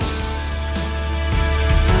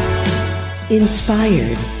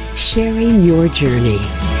Inspired, sharing your journey.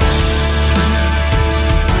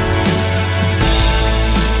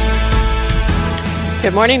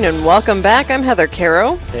 Good morning and welcome back. I'm Heather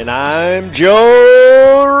Caro. And I'm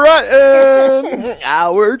Joe Rutten.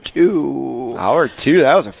 Hour 2. Hour 2.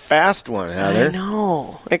 That was a fast one, Heather. I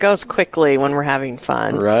know. It goes quickly when we're having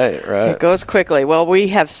fun. Right. It goes quickly. Well, we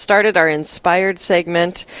have started our Inspired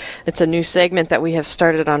segment. It's a new segment that we have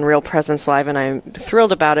started on Real Presence Live, and I'm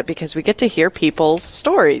thrilled about it because we get to hear people's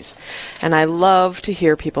stories. And I love to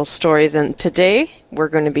hear people's stories. And today we're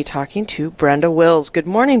going to be talking to Brenda Wills. Good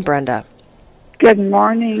morning, Brenda. Good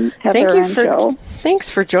morning, Heather and Joe. Thanks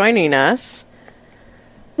for joining us.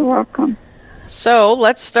 You're welcome. So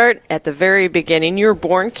let's start at the very beginning. You were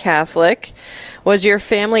born Catholic. Was your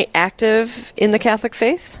family active in the Catholic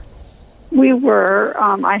faith? We were.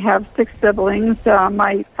 I have 6 siblings.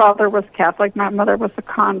 My father was Catholic. My mother was a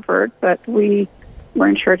convert, but we were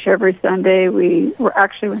in church every Sunday. We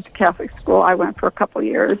actually went to Catholic school. I went for a couple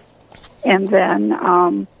years. And then,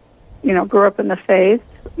 grew up in the faith.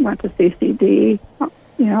 Went to CCD,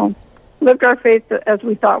 lived our faith as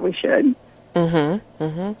we thought we should. Mm-hmm.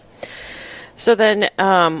 Mm-hmm. So then,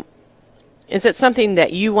 is it something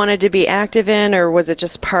that you wanted to be active in, or was it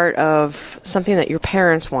just part of something that your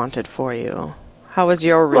parents wanted for you? How was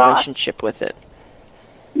your relationship with it?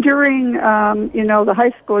 During, the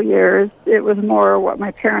high school years, it was more what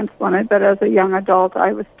my parents wanted, but as a young adult,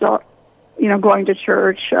 I was still going to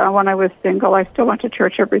church. When I was single, I still went to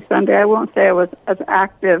church every Sunday. I won't say I was as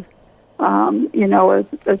active,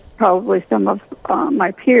 as probably some of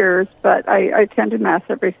my peers, but I attended Mass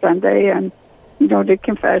every Sunday and, did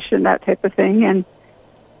confession, that type of thing. And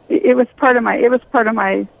it was part of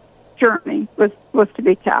my journey was to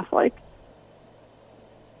be Catholic.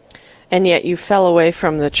 And yet you fell away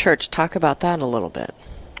from the church. Talk about that a little bit.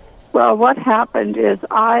 Well, what happened is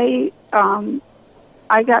I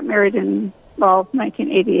got married in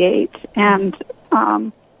 1988, and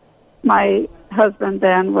my husband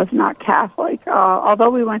then was not Catholic. Although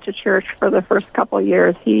we went to church for the first couple of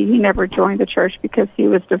years, he never joined the church because he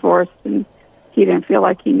was divorced and he didn't feel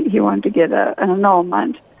like he wanted to get an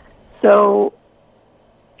annulment. So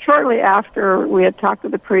shortly after we had talked to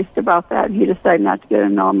the priest about that, and he decided not to get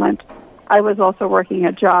an annulment, I was also working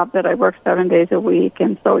a job that I worked 7 days a week,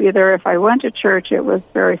 and so either if I went to church, it was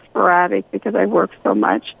very sporadic because I worked so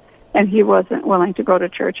much, and he wasn't willing to go to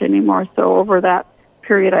church anymore. So over that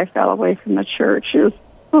period, I fell away from the church. It was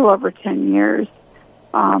a little over 10 years.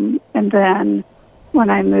 And then when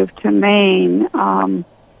I moved to Maine,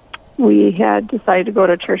 we had decided to go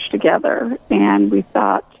to church together, and we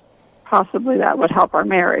thought possibly that would help our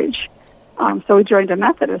marriage. So we joined a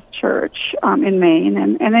Methodist church in Maine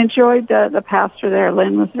and enjoyed the pastor there.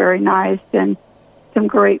 Lynn was very nice and some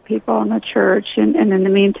great people in the church. And in the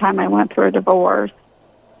meantime, I went through a divorce,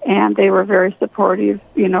 and they were very supportive,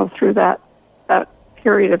 through that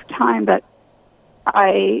period of time. But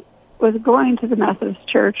I was going to the Methodist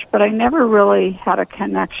church, but I never really had a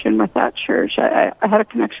connection with that church. I had a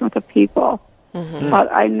connection with the people. Mm-hmm.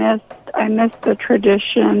 But I missed the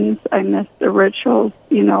traditions. I missed the rituals,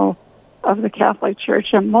 of the Catholic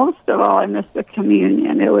Church, and most of all, I missed the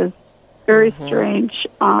communion. It was very strange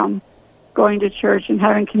going to church and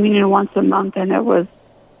having communion once a month, and it was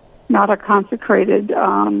not a consecrated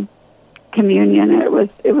communion. It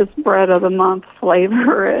was bread of the month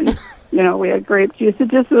flavor, and we had grape juice. It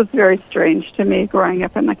just was very strange to me growing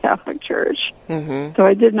up in the Catholic Church. Mm-hmm. So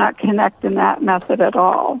I did not connect in that method at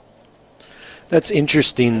all. That's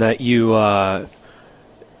interesting that you. I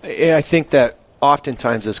think that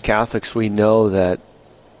oftentimes as Catholics, we know that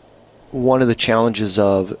one of the challenges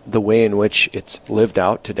of the way in which it's lived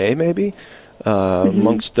out today, maybe,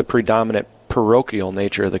 amongst the predominant parochial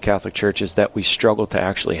nature of the Catholic Church, is that we struggle to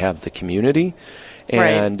actually have the community.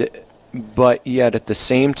 But yet at the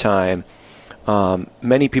same time,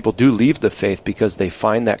 many people do leave the faith because they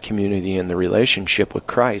find that community and the relationship with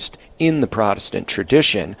Christ in the Protestant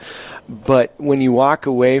tradition. But when you walk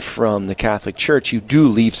away from the Catholic Church, you do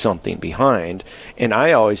leave something behind. And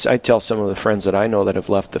I tell some of the friends that I know that have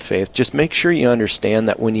left the faith, just make sure you understand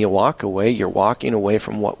that when you walk away, you're walking away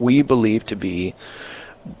from what we believe to be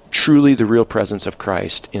truly the real presence of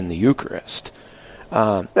Christ in the Eucharist.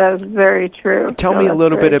 That's very true. Tell me a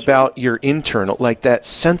little bit about your internal, like that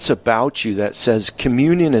sense about you that says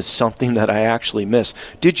communion is something that I actually miss.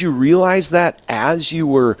 Did you realize that as you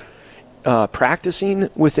were practicing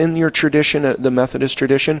within your tradition, the Methodist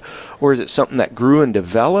tradition, or is it something that grew and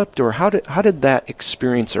developed, or how did that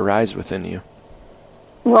experience arise within you?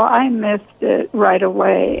 Well, I missed it right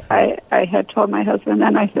away. I had told my husband,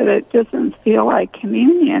 and I said, it doesn't feel like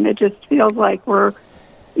communion. It just feels like we're,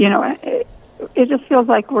 it just feels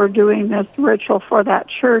like we're doing this ritual for that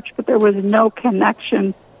church, but there was no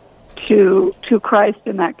connection to Christ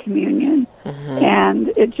in that communion. And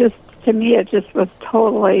it just, to me, it just was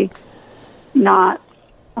totally not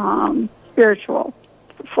spiritual.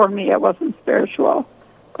 For me, it wasn't spiritual.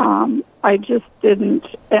 I just didn't,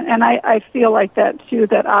 and I feel like that too,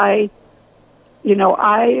 that I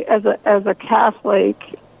as a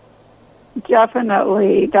Catholic,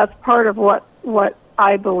 definitely that's part of what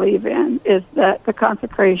I believe in, is that the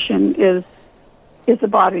consecration is the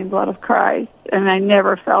body and blood of Christ, and I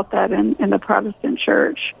never felt that in the Protestant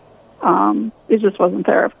church. It just wasn't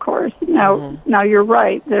there, of course. Now you're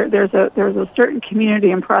right. There's a certain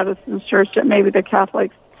community in Protestant church that maybe the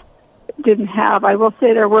Catholics didn't have. I will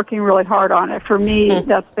say they're working really hard on it. For me,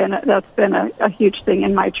 that's been a huge thing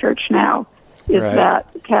in my church now, is that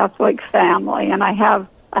Catholic family, and I have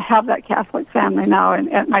that Catholic family now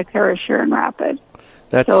at my parish here in Rapid.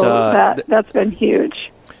 That's been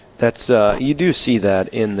huge. That's you do see that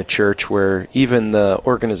in the church, where even the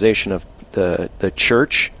organization of the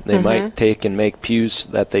church, they might take and make pews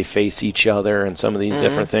that they face each other and some of these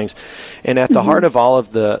different things. And at the heart of all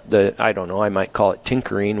of the I don't know, I might call it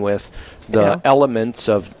tinkering with the elements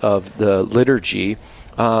of the liturgy,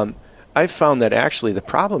 I've found that actually the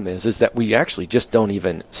problem is that we actually just don't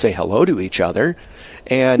even say hello to each other,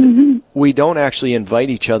 and we don't actually invite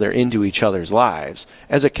each other into each other's lives.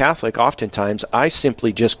 As a Catholic, oftentimes I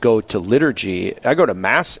simply just go to liturgy. I go to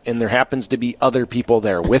Mass, and there happens to be other people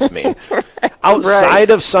there with me. Outside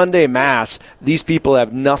of Sunday Mass, these people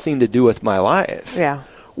have nothing to do with my life. Yeah.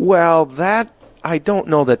 Well, I don't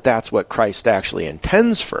know that that's what Christ actually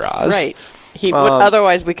intends for us. Right. He would,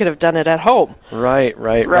 otherwise we could have done it at home.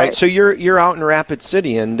 Right. So you're out in Rapid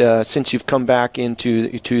City, and since you've come back into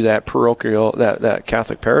that parochial, that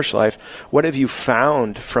Catholic parish life, what have you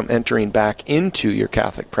found from entering back into your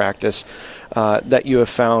Catholic practice that you have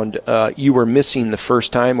found you were missing the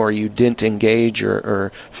first time, or you didn't engage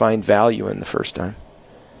or find value in the first time?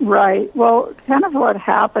 Right. Well, kind of what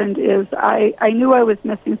happened is I knew I was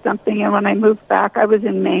missing something, and when I moved back, I was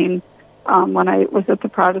in Maine. When I was at the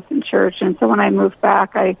Protestant church. And so when I moved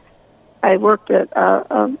back, I worked at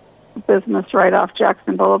a business right off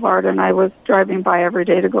Jackson Boulevard, and I was driving by every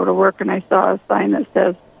day to go to work, and I saw a sign that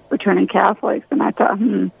says Returning Catholics, and I thought,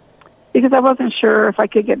 because I wasn't sure if I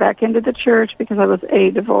could get back into the church, because I was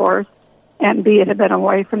A, divorced, and B, it had been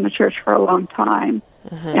away from the church for a long time.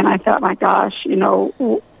 And I thought, my gosh,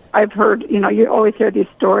 I've heard, you always hear these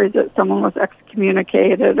stories that someone was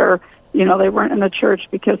excommunicated, or they weren't in the church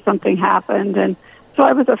because something happened. And so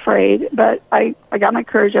I was afraid, but I got my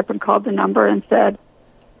courage up and called the number and said,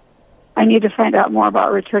 I need to find out more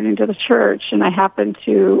about returning to the church. And I happened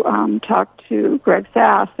to talk to Greg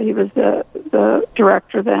Sass. He was the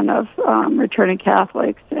director then of Returning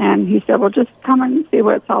Catholics. And he said, well, just come and see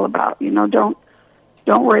what it's all about. Don't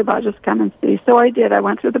worry about it, just come and see. So I did. I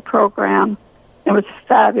went through the program. It was a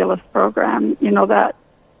fabulous program.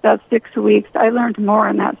 That 6 weeks, I learned more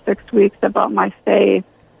in that 6 weeks about my faith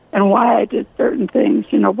and why I did certain things.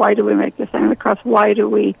 Why do we make the sign of the cross? Why do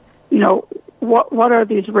we, what are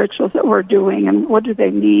these rituals that we're doing, and what do they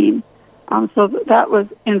mean? So that was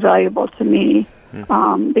invaluable to me,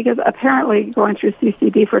 because apparently going through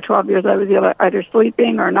CCD for 12 years, I was either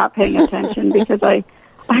sleeping or not paying attention, because I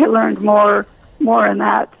learned more in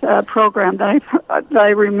that program than I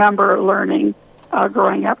remember learning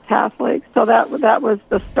growing up Catholic. So that was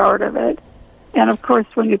the start of it. And of course,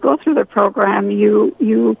 when you go through the program, you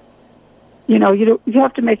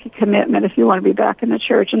have to make a commitment if you want to be back in the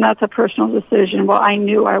church, and that's a personal decision. Well, I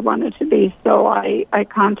knew I wanted to be, so I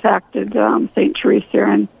contacted St. Teresa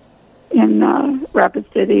here in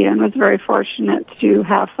Rapid City, and was very fortunate to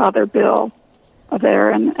have Father Bill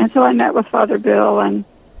there. And so I met with Father Bill and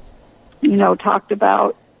talked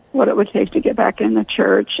about what it would take to get back in the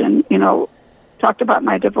church, and talked about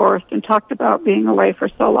my divorce, and talked about being away for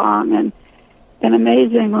so long. And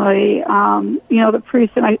amazingly, the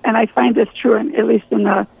priest, and I find this true, at least in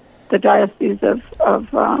the diocese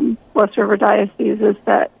of West River Diocese, is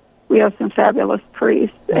that we have some fabulous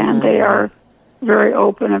priests, and they are very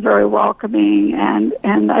open and very welcoming.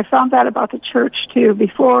 And I found that about the church, too.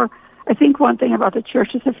 Before, I think one thing about the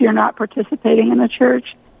church is if you're not participating in the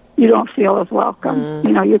church, you don't feel as welcome.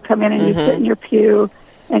 You come in and you sit in your pew,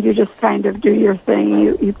 and you just kind of do your thing.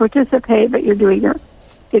 You participate, but you're doing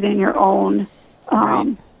it in your own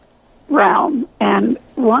realm. And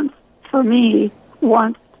once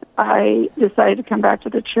I decided to come back to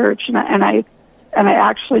the church, and I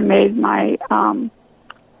actually made my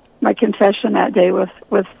my confession that day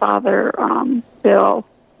with Father Bill,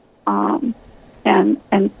 and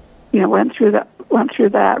went through went through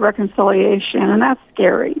that reconciliation, and that's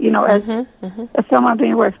scary. You know, as someone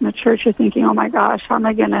being away from the church, you're thinking, oh my gosh, how am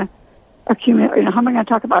I going to accumulate? You know, how am I going to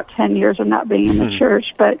talk about 10 years of not being in the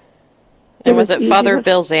church? But and was it Father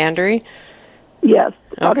Bill Zandri? Yes,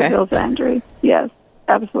 Father Bill Zandri. Yes,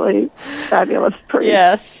 absolutely fabulous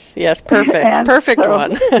priest. Yes, perfect, perfect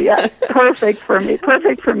one. Yes, perfect for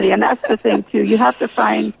me. And that's the thing too. You have to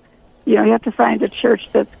find a church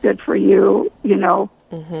that's good for you. You know,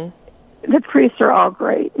 the priests are all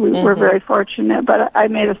great. We're very fortunate, but I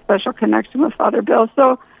made a special connection with Father Bill.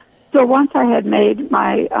 So once I had made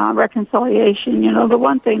my reconciliation, you know, the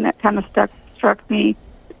one thing that kind of struck me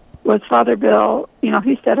was Father Bill. You know,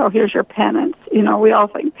 he said, "Oh, here's your penance." You know, we all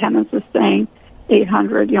think penance is saying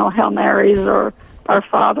 800, you know, Hail Marys or Our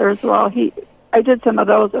Fathers. Well, I did some of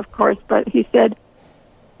those, of course, but he said,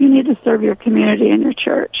 you need to serve your community and your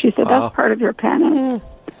church. He said, that's part of your penance.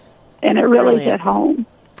 And it really hit home.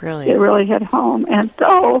 Brilliant. It really hit home. And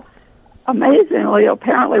so, amazingly,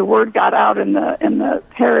 apparently word got out in the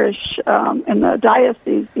parish, in the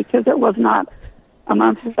diocese, because it was not a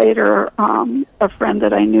month later, a friend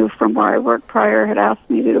that I knew from where I worked prior had asked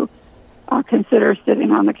me to consider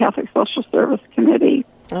sitting on the Catholic Social Service Committee.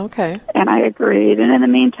 Okay. And I agreed. And in the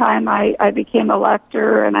meantime, I became a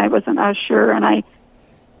lector, and I was an usher, and I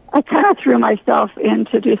kind of threw myself in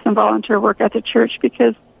to do some volunteer work at the church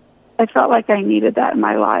because I felt like I needed that in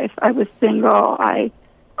my life. I was single. I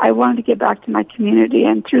wanted to get back to my community,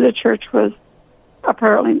 and through the church was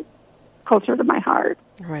apparently closer to my heart.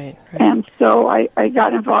 Right. And so I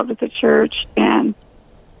got involved with the church, and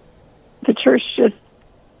the church just,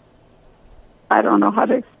 I don't know how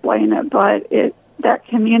to explain it, but that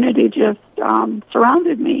community just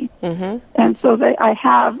surrounded me. And so I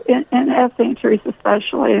have, and at St. Teresa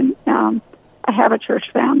especially, and I have a church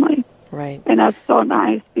family. Right. And that's so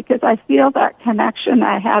nice because I feel that connection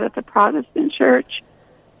I had at the Protestant church,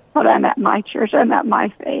 but I'm at my church, I'm at my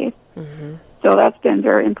faith. So that's been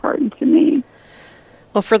very important to me.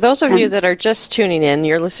 Well, for those of you that are just tuning in,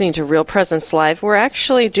 you're listening to Real Presence Live. We're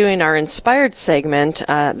actually doing our Inspired segment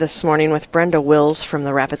this morning with Brenda Wills from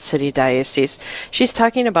the Rapid City Diocese. She's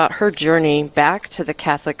talking about her journey back to the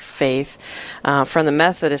Catholic faith from the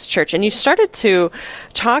Methodist Church. And you started to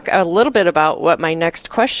talk a little bit about what my next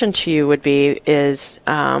question to you would be is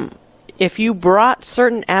if you brought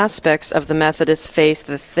certain aspects of the Methodist faith,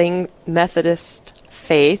 Methodist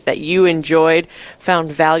faith that you enjoyed,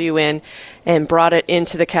 found value in, and brought it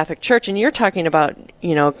into the Catholic Church. And you're talking about,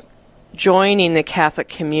 you know, joining the Catholic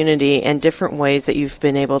community and different ways that you've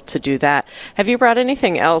been able to do that. Have you brought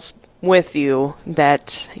anything else with you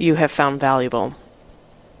that you have found valuable?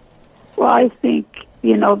 Well, I think,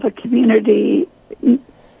 you know, the community,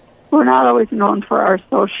 we're not always known for our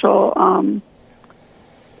social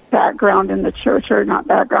background in the church, or not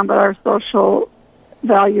background, but our social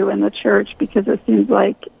value in the church, because it seems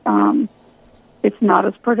like it's not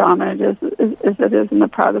as predominant as it is in the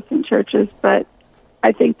Protestant churches. But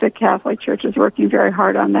I think the Catholic Church is working very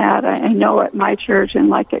hard on that. I know at my church, and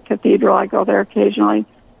like at Cathedral, I go there occasionally,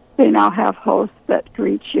 they now have hosts that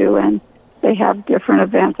greet you, and they have different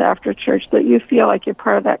events after church that you feel like you're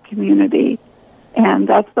part of that community. And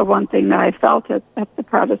that's the one thing that I felt at the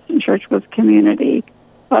Protestant church was community.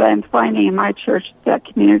 But I'm finding in my church that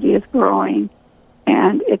community is growing,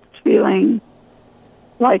 and it's feeling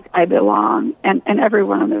like I belong, and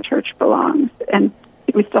everyone in the church belongs. And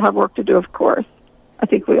we still have work to do, of course. I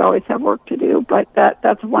think we always have work to do, but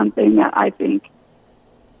that's one thing that I think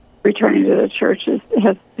returning to the church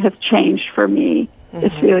has changed for me,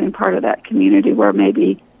 is feeling part of that community, where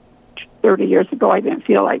maybe 30 years ago I didn't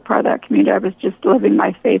feel like part of that community. I was just living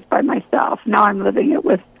my faith by myself. Now I'm living it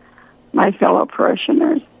with my fellow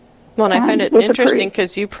parishioners. Well, and I find it interesting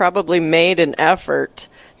because you probably made an effort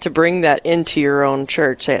to bring that into your own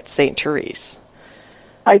church at St. Therese.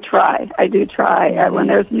 I do try. When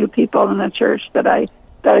there's new people in the church that I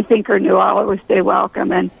think are new, I'll always say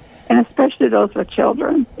welcome, and especially those with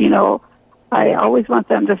children. You know, I always want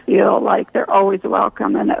them to feel like they're always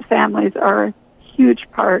welcome, and that families are a huge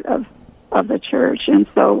part of the church. And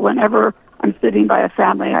so whenever I'm sitting by a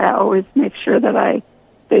family, I always make sure that I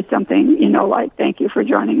say something, you know, like, thank you for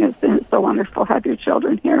joining us, and it's so wonderful to have your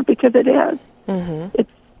children here, because it is.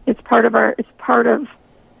 It's part of,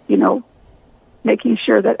 you know, making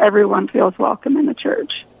sure that everyone feels welcome in the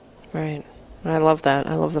church. Right. I love that.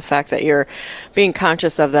 I love the fact that you're being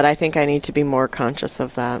conscious of that. I think I need to be more conscious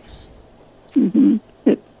of that.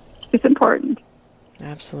 It's important.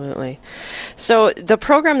 Absolutely. So the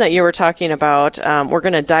program that you were talking about, we're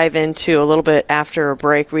going to dive into a little bit after a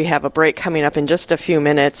break. We have a break coming up in just a few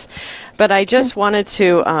minutes. But I just wanted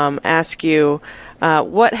to ask you,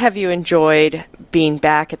 What have you enjoyed being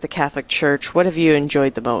back at the Catholic Church? What have you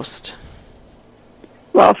enjoyed the most?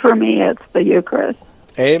 Well, for me, it's the Eucharist.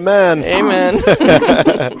 Amen. Amen. It's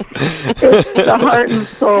the heart and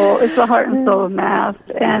soul. It's the heart and soul of Mass.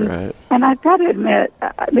 And I've got to admit,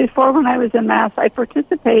 before when I was in Mass, I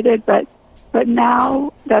participated, but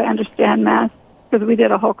now that I understand Mass, because we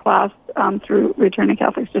did a whole class through Returning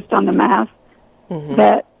Catholics just on the Mass,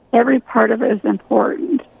 that every part of it is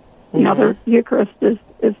important. You know, the Eucharist is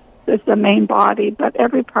the main body, but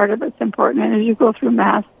every part of it's important. And as you go through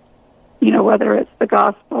Mass, you know, whether it's the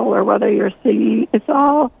gospel or whether you're singing, it's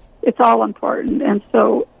all important. And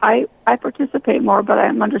so I participate more, but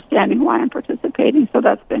I'm understanding why I'm participating. So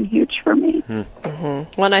that's been huge for me. Well,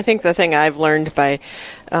 and I think the thing I've learned by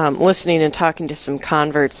listening and talking to some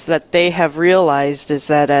converts that they have realized is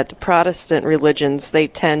that at Protestant religions, they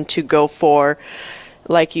tend to go for,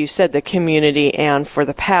 like you said, the community and for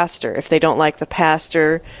the pastor. If they don't like the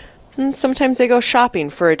pastor, sometimes they go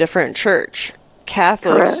shopping for a different church.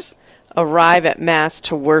 Catholics arrive at Mass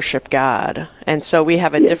to worship God, and so we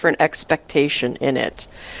have a different expectation in it.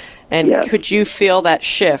 And could you feel that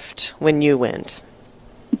shift when you went?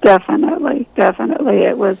 Definitely.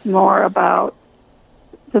 It was more about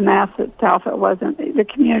the Mass itself. It wasn't, the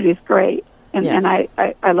community's great, and I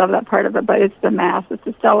love that part of it, but it's the Mass. It's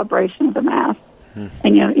the celebration of the Mass.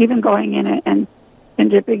 And, you know, even going in it and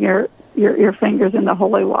dipping your fingers in the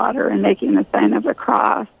holy water and making the sign of the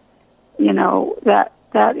cross, you know, that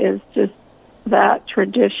is just, that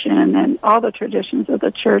tradition, and all the traditions of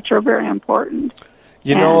the church are very important.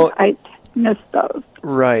 You know, I miss those.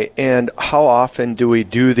 Right. And how often do we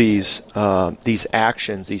do these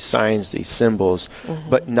actions, these signs, these symbols,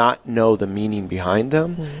 but not know the meaning behind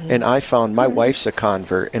them? And I found my wife's a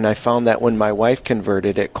convert, and I found that when my wife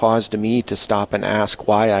converted, it caused me to stop and ask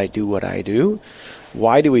why I do what I do.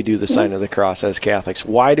 Why do we do the sign of the cross as Catholics?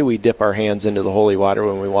 Why do we dip our hands into the holy water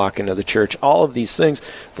when we walk into the church? All of these things.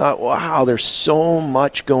 Thought, wow, there's so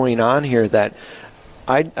much going on here that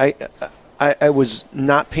I was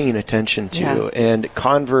not paying attention to, and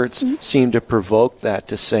converts seem to provoke that,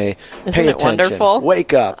 to say, pay attention, wonderful?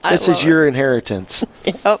 Wake up, this is your inheritance.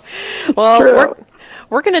 Well,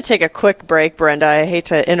 we're going to take a quick break, Brenda. I hate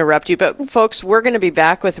to interrupt you, but folks, we're going to be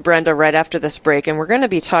back with Brenda right after this break, and we're going to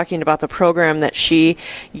be talking about the program that she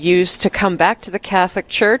used to come back to the Catholic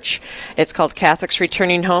Church. It's called Catholics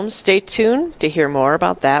Returning Home. Stay tuned to hear more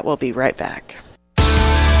about that. We'll be right back.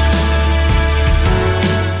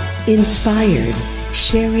 Inspired,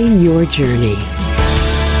 sharing your journey.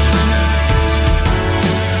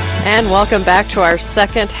 And welcome back to our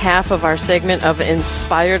second half of our segment of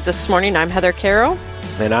Inspired this morning. I'm Heather Carroll.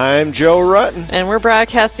 And I'm Joe Rutten. And we're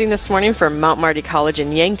broadcasting this morning from Mount Marty College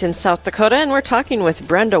in Yankton, South Dakota. And we're talking with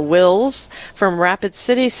Brenda Wills from Rapid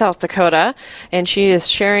City, South Dakota. And she is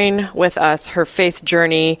sharing with us her faith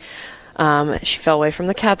journey. She fell away from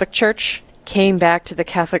the Catholic Church, came back to the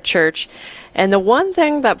Catholic Church. And the one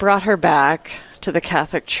thing that brought her back to the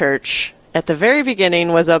Catholic Church at the very beginning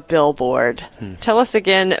was a billboard. Tell us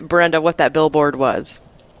again, Brenda, what that billboard was.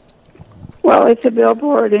 Well, it's a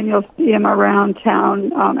billboard, and you'll see them around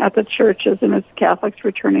town at the churches, and it's Catholics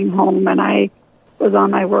Returning Home. And I was on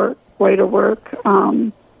my way to work.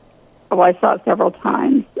 I saw it several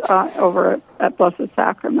times over at Blessed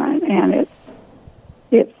Sacrament, and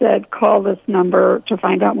it said, call this number to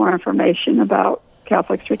find out more information about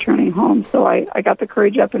Catholics Returning Home. So I got the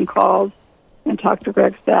courage up and called and talked to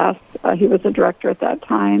Greg Stass. He was the director at that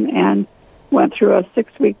time, and went through a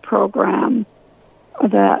 6-week program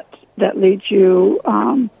that leads you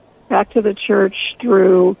back to the church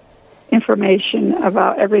through information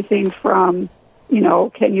about everything from, you know,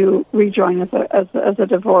 can you rejoin as a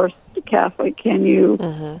divorced Catholic? Can you,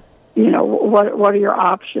 you know, what are your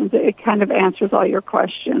options? It kind of answers all your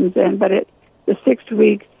questions. But the 6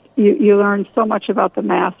 weeks, you learn so much about the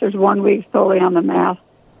Mass. There's 1 week solely on the Mass.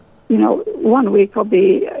 You know, 1 week will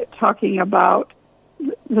be talking about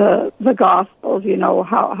the Gospels, you know,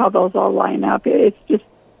 how those all line up. It's just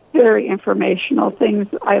very informational things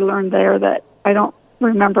I learned there that I don't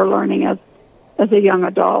remember learning as a young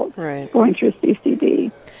adult going through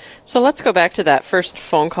CCD. So let's go back to that first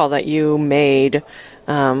phone call that you made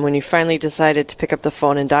when you finally decided to pick up the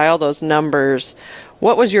phone and dial those numbers.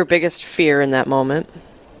 What was your biggest fear in that moment?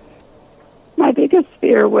 My biggest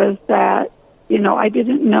fear was that, you know, I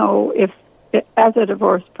didn't know if, as a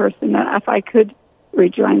divorced person, if I could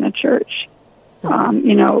rejoin the church.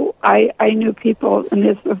 You know, I knew people, and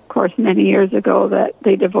this, of course, many years ago, that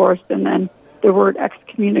they divorced, and then the word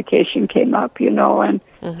excommunication came up, you know, and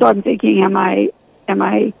so I'm thinking, am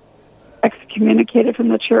I excommunicated from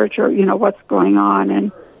the church, or, you know, what's going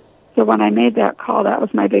on? So when I made that call, that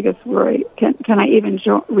was my biggest worry. Can I even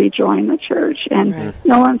rejoin the church? And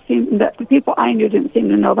no one seemed, the people I knew didn't seem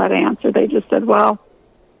to know that answer. They just said, well,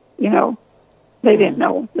 you know, they didn't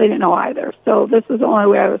know. They didn't know either. So this was the only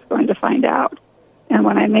way I was going to find out. And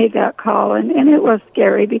when I made that call, and it was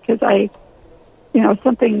scary because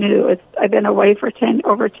something new. I've been away for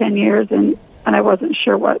over 10 years, and I wasn't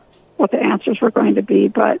sure what the answers were going to be.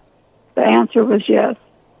 But the answer was yes.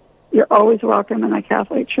 You're always welcome in the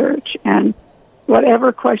Catholic Church, and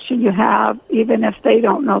whatever question you have, even if they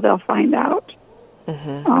don't know, they'll find out.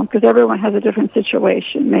 Because everyone has a different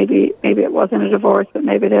situation. Maybe it wasn't a divorce, but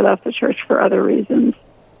maybe they left the church for other reasons.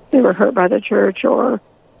 They were hurt by the church, or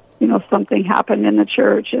something happened in the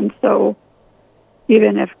church, and so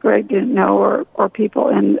even if Greg didn't know, or people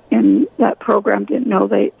in that program didn't know,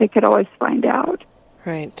 they could always find out.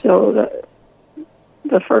 Right. So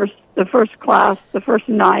the first class, the first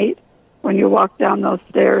night, when you walk down those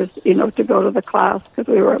stairs, to go to the class, because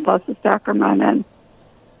we were at Blessed Sacrament, and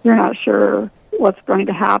you're not sure what's going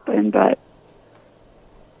to happen, but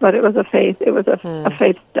it was a faith. It was a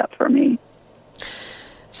faith step for me.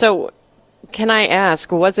 So, can I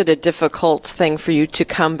ask, was it a difficult thing for you to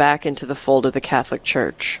come back into the fold of the Catholic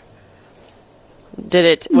Church? Was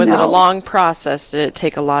it a long process? Did it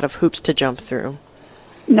take a lot of hoops to jump through?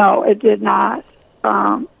 No, it did not.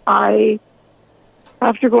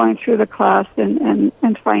 After going through the class and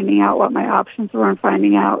finding out what my options were and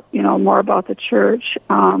finding out, more about the church,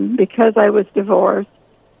 because I was divorced,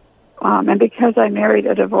 and because I married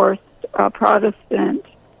a divorced Protestant,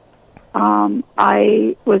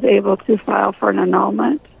 I was able to file for an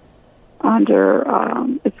annulment under,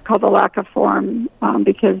 it's called the LACA form,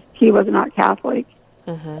 because he was not Catholic,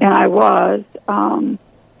 and I was. The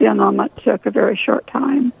annulment took a very short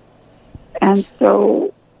time. And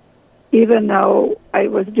so even though I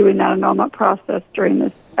was doing that annulment process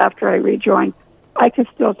after I rejoined, I could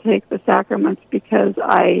still take the sacraments because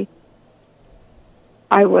I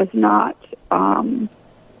was not,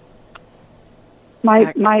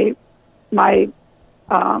 my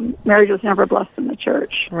marriage was never blessed in the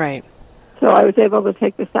church. Right. So I was able to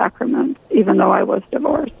take the sacraments even though I was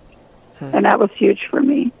divorced. And that was huge for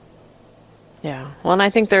me. Yeah. Well, and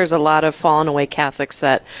I think there's a lot of fallen away Catholics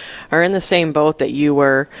that are in the same boat that you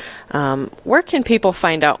were. Where can people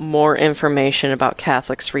find out more information about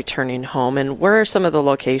Catholics returning home, and where are some of the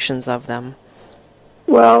locations of them?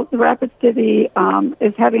 Well, the Rapid City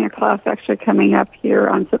is having a class actually coming up here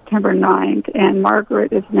on September 9th, and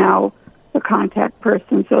Margaret is now the contact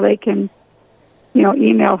person, so they can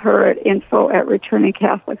email her at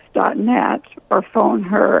info@returningcatholics.net or phone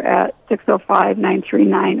her at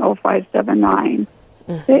 605-939-0579.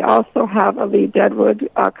 They also have a Lee Deadwood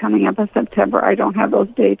coming up in September. I don't have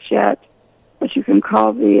those dates yet, but you can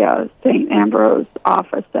call the St. Ambrose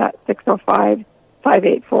office at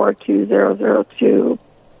 605-584-2002.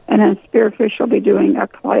 And then Spearfish will be doing a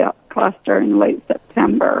class starting late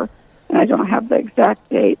September. And I don't have the exact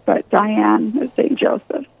date, but Diane is St.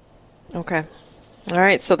 Joseph. Okay. All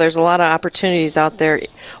right, so there's a lot of opportunities out there.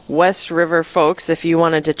 West River folks, if you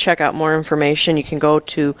wanted to check out more information, you can go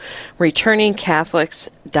to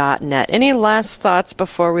returningcatholics.net. Any last thoughts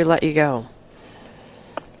before we let you go?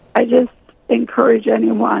 I just encourage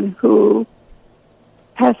anyone who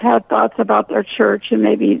has had thoughts about their church and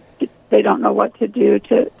maybe they don't know what to do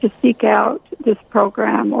to seek out this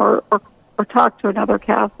program or talk to another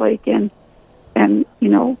Catholic and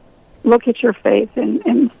look at your faith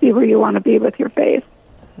and see where you want to be with your faith.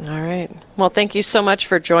 All right. Well, thank you so much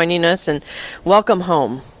for joining us, and welcome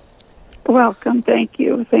home. Welcome. Thank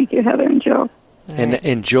you. Thank you, Heather and Joe. And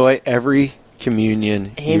enjoy every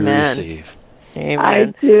communion you receive. Amen. I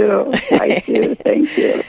do. Thank you.